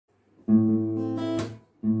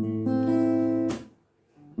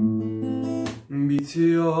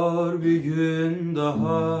Bitiyor bir gün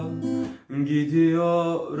daha,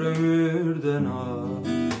 gidiyor ömürden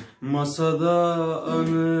masada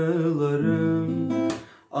anılarım,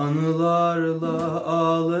 anılarla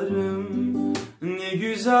ağlarım. Ne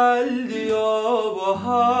güzel diyor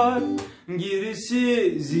bahar,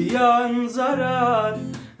 gerisi ziyan zarar.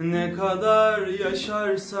 Ne kadar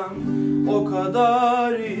yaşarsam o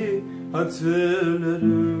kadar iyi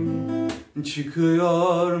hatırlarım.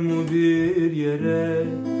 Çıkıyor mu bir yere,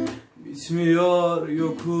 bitmiyor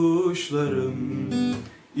yokuşlarım.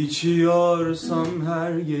 İçiyorsam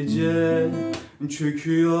her gece,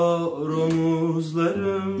 çöküyor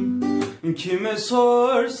omuzlarım. Kime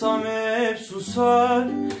sorsam hep susar,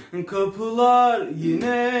 kapılar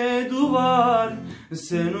yine duvar.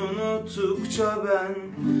 Sen unuttukça ben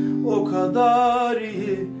o kadar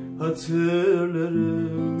iyi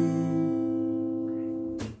hatırlarım.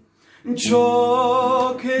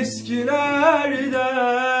 Çok eskilerden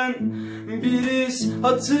bir iz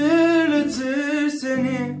hatırlatır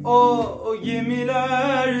seni, o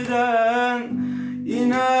gemilerden.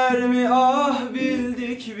 İner mi ah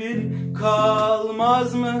bildik bir,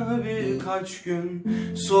 kalmaz mı birkaç gün?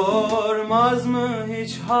 Sormaz mı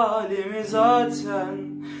hiç halimi, zaten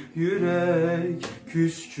yürek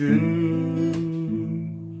küskün.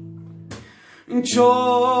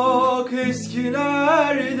 Çok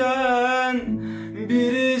eskilerden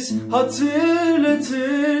bir iz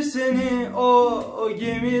hatırlatır seni, o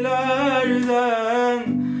gemilerden.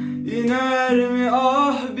 İner mi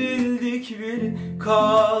ah bildik bir,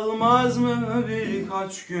 kalmaz mı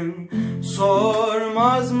birkaç gün?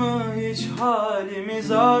 Sormaz mı hiç halimi,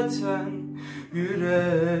 zaten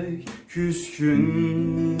yürek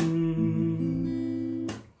küskün.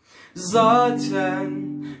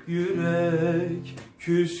 Zaten yürek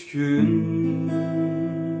küskün.